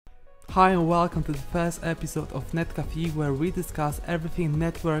Hi and welcome to the first episode of NetCafe, where we discuss everything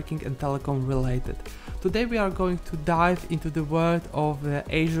networking and telecom related. Today we are going to dive into the world of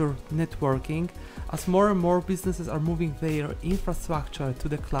Azure networking. As more and more businesses are moving their infrastructure to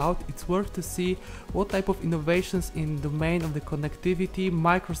the cloud, it's worth to see what type of innovations in the domain of the connectivity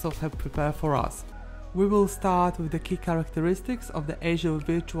Microsoft have prepared for us. We will start with the key characteristics of the Azure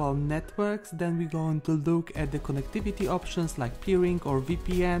Virtual Networks, then we're going to look at the connectivity options like peering or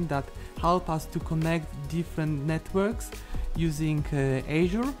VPN that help us to connect different networks using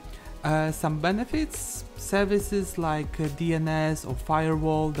Azure. Some benefits, services like DNS or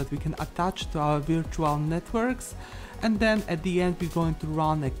firewall that we can attach to our virtual networks, and then at the end we're going to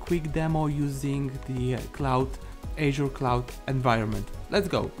run a quick demo using the Azure cloud environment. Let's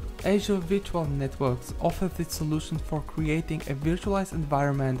go. Azure Virtual Networks offers its solution for creating a virtualized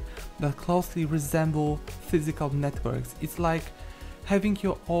environment that closely resembles physical networks. It's like having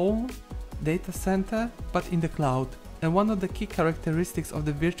your own data center but in the cloud. And one of the key characteristics of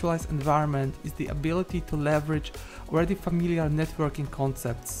the virtualized environment is the ability to leverage already familiar networking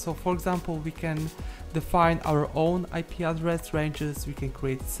concepts. So for example, we can define our own IP address ranges, we can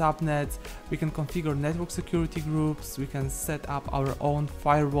create subnets, we can configure network security groups, we can set up our own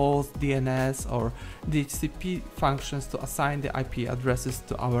firewalls, DNS or DHCP functions to assign the IP addresses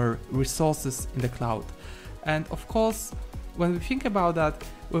to our resources in the cloud. And of course, when we think about that,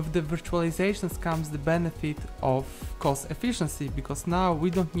 with the virtualizations comes the benefit of cost efficiency, because now we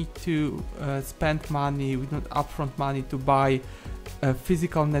don't need to spend money, we don't upfront money to buy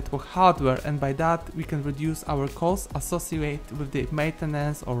physical network hardware, and by that we can reduce our costs associated with the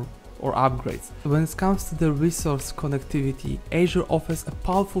maintenance or upgrades. When it comes to the resource connectivity, Azure offers a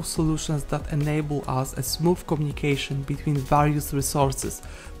powerful solutions that enable us a smooth communication between various resources,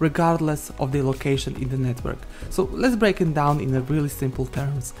 regardless of their location in the network. So let's break it down in a really simple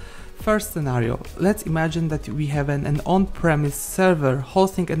terms. First scenario, let's imagine that we have an on-premise server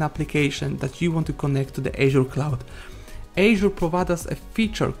hosting an application that you want to connect to the Azure cloud. Azure provides us a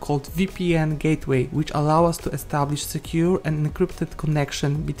feature called VPN Gateway, which allows us to establish secure and encrypted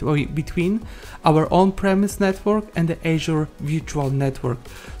connection between our on-premise network and the Azure Virtual Network.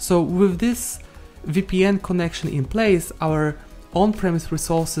 So with this VPN connection in place, our on-premise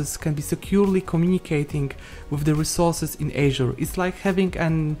resources can be securely communicating with the resources in Azure. It's like having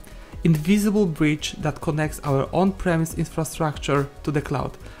an invisible bridge that connects our on-premise infrastructure to the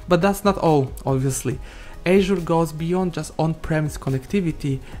cloud. But that's not all, obviously. Azure goes beyond just on-premise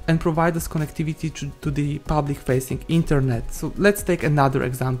connectivity and provides us connectivity to the public-facing internet. So let's take another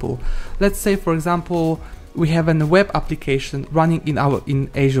example. Let's say, for example, we have a web application running in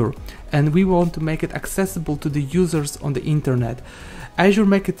Azure, and we want to make it accessible to the users on the internet. Azure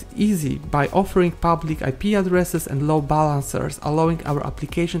makes it easy by offering public IP addresses and load balancers, allowing our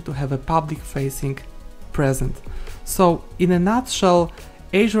application to have a public-facing presence. So, in a nutshell,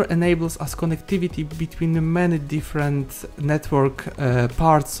 Azure enables us connectivity between many different network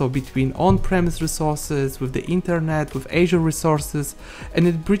parts, so between on-premise resources, with the internet, with Azure resources, and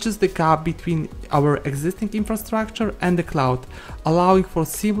it bridges the gap between our existing infrastructure and the cloud, allowing for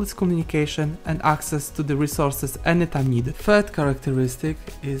seamless communication and access to the resources anytime needed. Third characteristic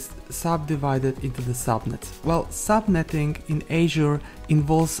is subdivided into the subnets. Well, subnetting in Azure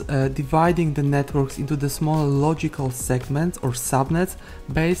involves dividing the networks into the smaller logical segments or subnets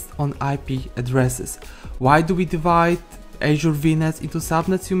based on IP addresses. Why do we divide Azure VNets into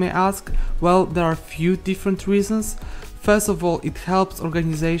subnets, you may ask? Well, there are a few different reasons. First of all, it helps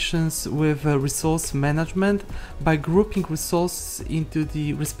organizations with resource management. By grouping resources into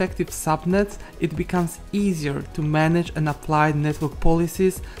the respective subnets, it becomes easier to manage and apply network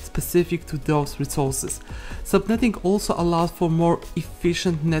policies specific to those resources. Subnetting also allows for more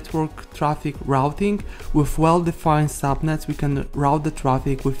efficient network traffic routing. With well-defined subnets, we can route the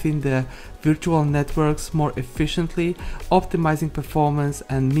traffic within the virtual networks more efficiently, optimizing performance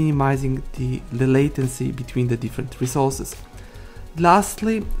and minimizing the latency between the different resources.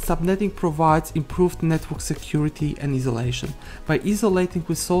 Lastly, subnetting provides improved network security and isolation. By isolating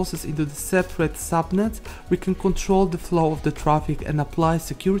resources into the separate subnets, we can control the flow of the traffic and apply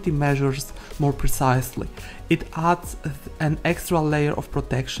security measures more precisely. It adds an extra layer of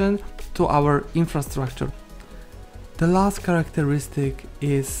protection to our infrastructure. The last characteristic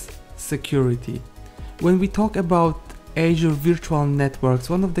is security. When we talk about Azure Virtual Networks,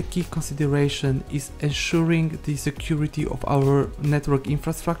 one of the key considerations is ensuring the security of our network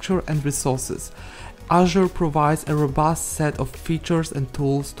infrastructure and resources. Azure provides a robust set of features and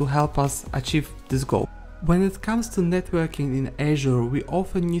tools to help us achieve this goal. When it comes to networking in Azure, we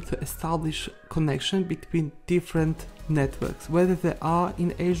often need to establish connection between different networks, whether they are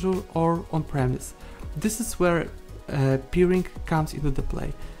in Azure or on-premise. This is where peering comes into the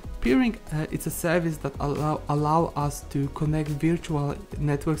play. Peering is a service that allow us to connect virtual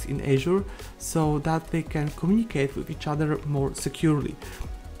networks in Azure so that they can communicate with each other more securely.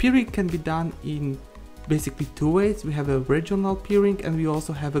 Peering can be done in basically two ways. We have a regional peering and we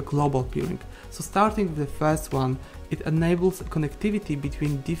also have a global peering. So starting with the first one, it enables connectivity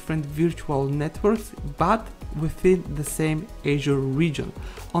between different virtual networks but within the same Azure region.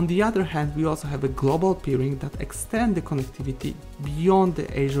 On the other hand, we also have a global peering that extends the connectivity beyond the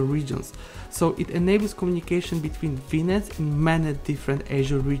Azure regions. So it enables communication between VNets in many different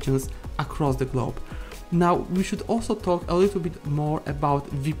Azure regions across the globe. Now, we should also talk a little bit more about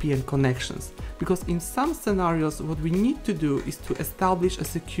VPN connections, because in some scenarios what we need to do is to establish a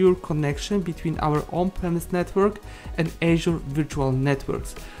secure connection between our on-premise network and Azure Virtual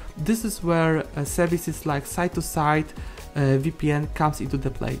Networks. This is where services like site-to-site VPN comes into the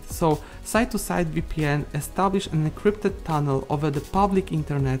play. So site-to-site VPN establish an encrypted tunnel over the public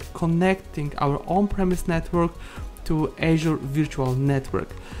internet connecting our on-premise network to Azure Virtual Network.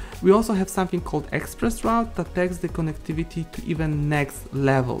 We also have something called Express Route that takes the connectivity to even next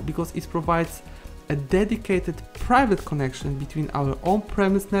level, because it provides a dedicated private connection between our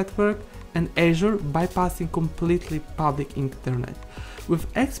on-premise network and Azure, bypassing completely public internet. With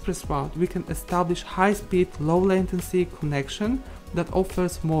Express Route, we can establish high-speed, low-latency connection that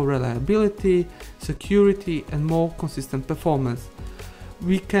offers more reliability, security, and more consistent performance.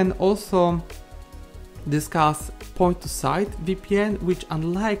 We can also discuss point-to-site VPN, which,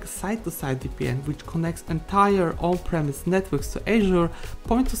 unlike site-to-site VPN, which connects entire on-premise networks to Azure,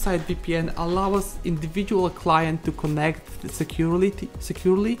 point-to-site VPN allows individual client to connect securely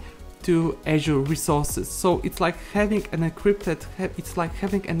to Azure resources. So it's like having an encrypted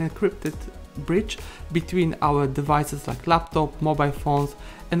bridge between our devices like laptop, mobile phones,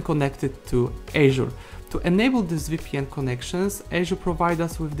 and connected to Azure. To enable these VPN connections, Azure provides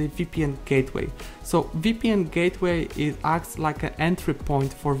us with the VPN gateway. So VPN gateway acts like an entry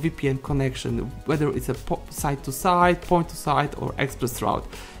point for VPN connection, whether it's a site-to-site, point-to-site, or express route.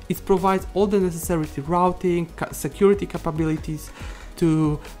 It provides all the necessary routing, security capabilities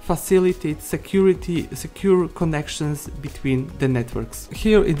to facilitate secure connections between the networks.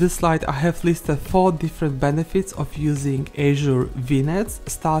 Here in this slide I have listed 4 different benefits of using Azure VNets.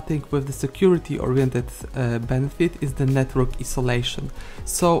 Starting with the security oriented benefit is the network isolation.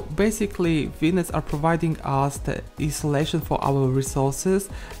 So basically VNets are providing us the isolation for our resources,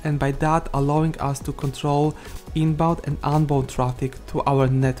 and by that allowing us to control inbound and outbound traffic to our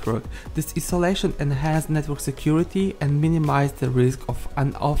network. This isolation enhances network security and minimizes the risk of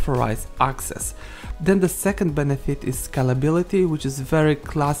unauthorized access. Then the second benefit is scalability, which is very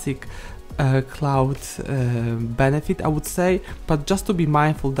classic cloud benefit, I would say, but just to be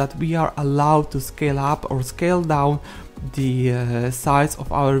mindful that we are allowed to scale up or scale down the size of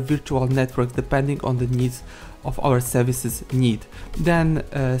our virtual network depending on the needs of our services need. Then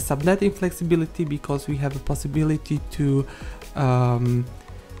subnetting flexibility, because we have a possibility to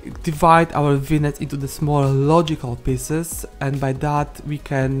divide our VNets into the smaller logical pieces, and by that we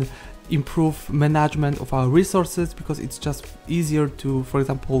can improve management of our resources, because it's just easier to, for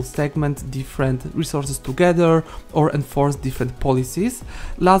example, segment different resources together or enforce different policies.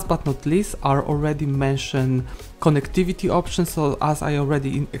 Last but not least are already mentioned connectivity options. So as I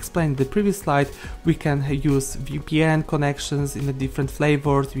already explained in the previous slide, we can use VPN connections in the different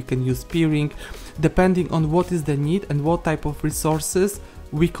flavors, we can use peering, depending on what is the need and what type of resources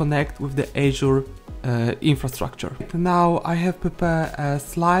we connect with the Azure infrastructure. Now I have prepared a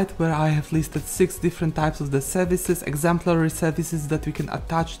slide where I have listed 6 different types of the services, exemplary services that we can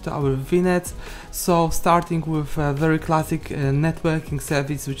attach to our VNets. So starting with a very classic networking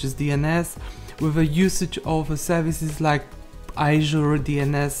service, which is DNS, with a usage of services like Azure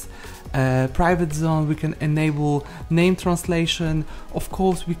DNS private zone. We can enable name translation. Of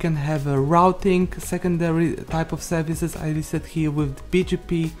course, we can have a routing secondary type of services I listed here with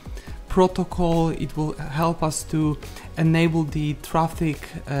BGP protocol. It will help us to enable the traffic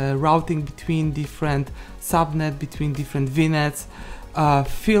routing between different subnet, between different VNets,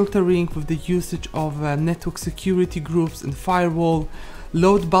 filtering with the usage of network security groups and firewall,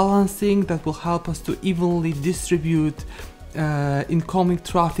 load balancing that will help us to evenly distribute incoming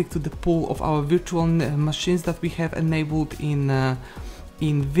traffic to the pool of our virtual machines that we have enabled in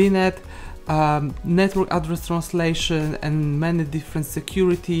VNet. network address translation and many different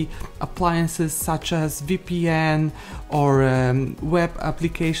security appliances such as VPN or web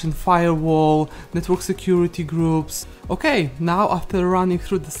application firewall, network security groups. Okay, now after running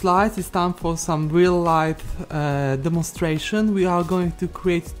through the slides, it's time for some real-life demonstration. We are going to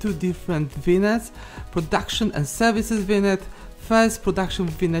create two different VNets, production and services VNet. First, production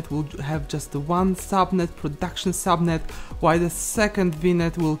VNet will have just one subnet, production subnet, while the second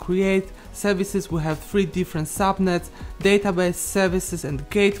VNet will create services. Will have three different subnets, database, services and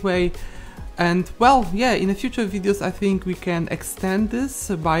gateway. And well, yeah, in the future videos I think we can extend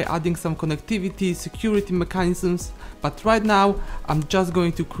this by adding some connectivity, security mechanisms, but right now I'm just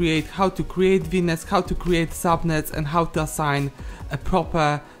going to create how to create VNets, how to create subnets and how to assign a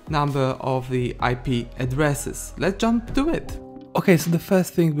proper number of the IP addresses. Let's jump to it. Okay, so the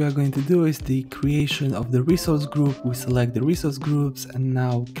first thing we are going to do is the creation of the resource group. We select the resource groups and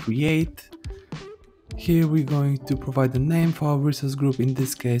now create. Here we're going to provide a name for our resource group. In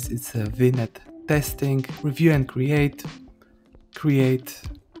this case, it's a VNet testing, review and create,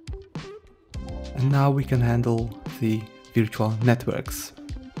 and now we can handle the virtual networks.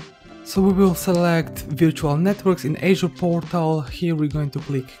 So we will select virtual networks in Azure portal. Here we're going to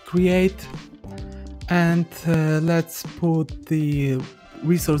click create. And let's put the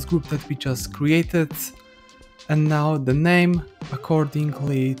resource group that we just created, and now the name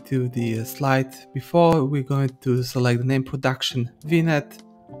accordingly to the slide before. We're going to select the name production VNet.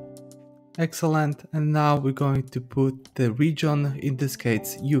 Excellent. And now we're going to put the region, in this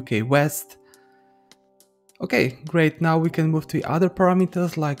case UK West. Okay, great. Now we can move to other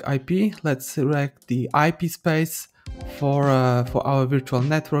parameters like IP. Let's select the IP space for our virtual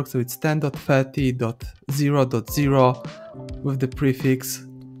network, so it's 10.30.0.0 with the prefix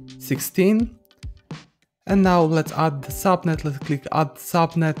 16. And now let's add the subnet. Let's click add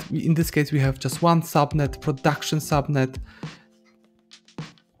subnet. In this case we have just one subnet, production subnet.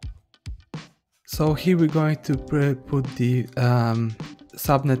 So here we're going to put the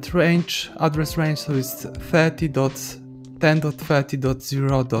subnet range, address range, so it's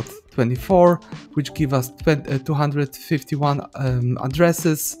 30.10.30.0.24, which give us 251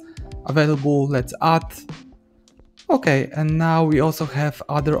 addresses available. Let's add. Okay, and now we also have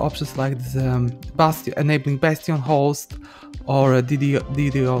other options like the enabling Bastion host or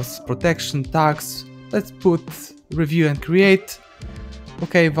DDoS protection tags. Let's put review and create.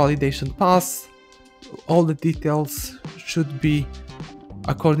 Okay, validation pass. All the details should be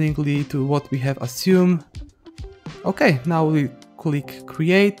accordingly to what we have assumed. Okay, now we click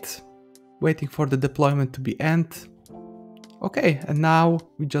create, waiting for the deployment to be end. Okay, and now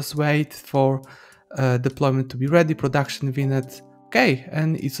we just wait for deployment to be ready, production VNet. Okay,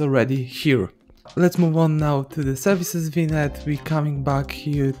 and it's already here. Let's move on now to the services VNet. We're coming back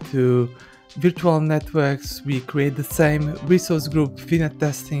here to virtual networks. We create the same resource group, VNet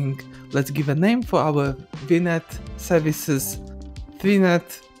testing. Let's give a name for our VNet services,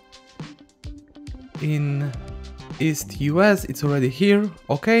 VNet in East US. It's already here.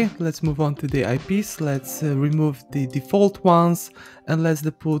 Okay, let's move on to the IPs. Let's remove the default ones and let's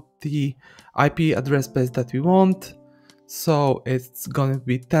put the IP address space that we want. So it's gonna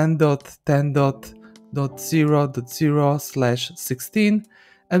be 10.10.0.0/16,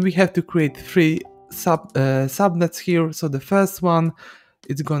 and we have to create three subnets here. So the first one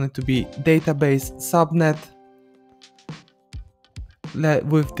is going to be database subnet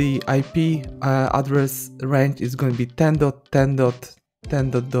with the IP address range is going to be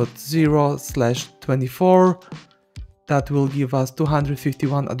 10.10.10.0/24. That will give us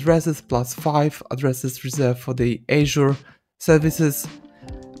 251 addresses plus 5 addresses reserved for the Azure services.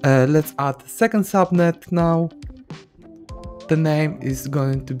 Let's add the second subnet now. The name is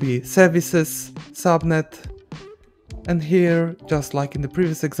going to be services subnet. And here, just like in the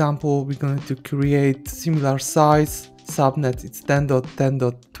previous example, we're going to create similar size subnet. It's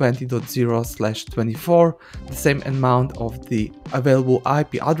 10.10.20.0/24, the same amount of the available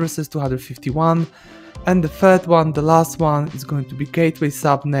IP addresses, 251. And the third one, the last one, is going to be gateway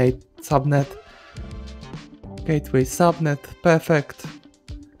subnet. Gateway subnet, perfect.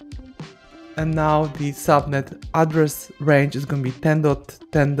 And now the subnet address range is going to be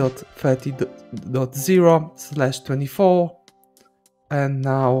 10.10.30.0/24. And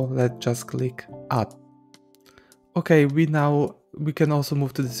now let's just click add. Okay, we can also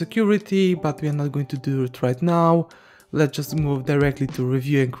move to the security, but we are not going to do it right now. Let's just move directly to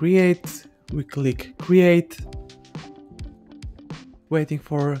review and create. We click create, waiting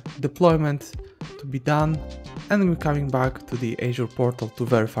for deployment to be done. and we're coming back to the Azure portal to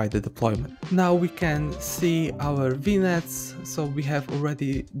verify the deployment. Now we can see our VNets, so we have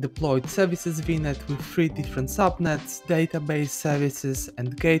already deployed services VNet with 3 different subnets, database services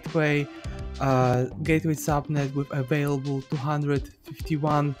and gateway. Gateway subnet with available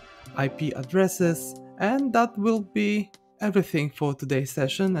 251 IP addresses, and that will be everything for today's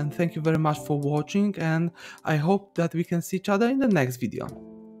session, and thank you very much for watching, and I hope that we can see each other in the next video.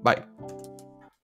 Bye!